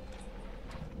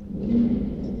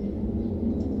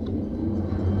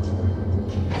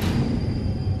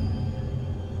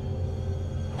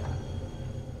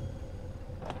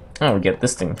 Oh, we get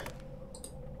this thing.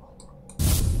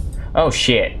 Oh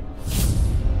shit.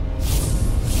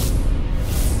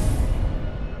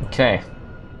 Okay.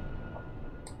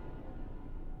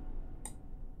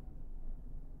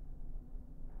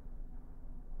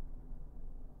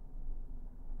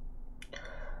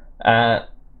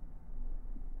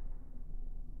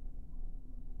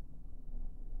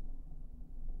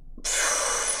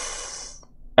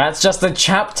 That's just a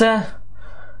chapter?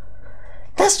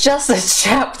 That's just a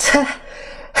chapter!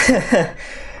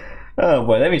 Oh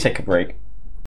boy, let me take a break.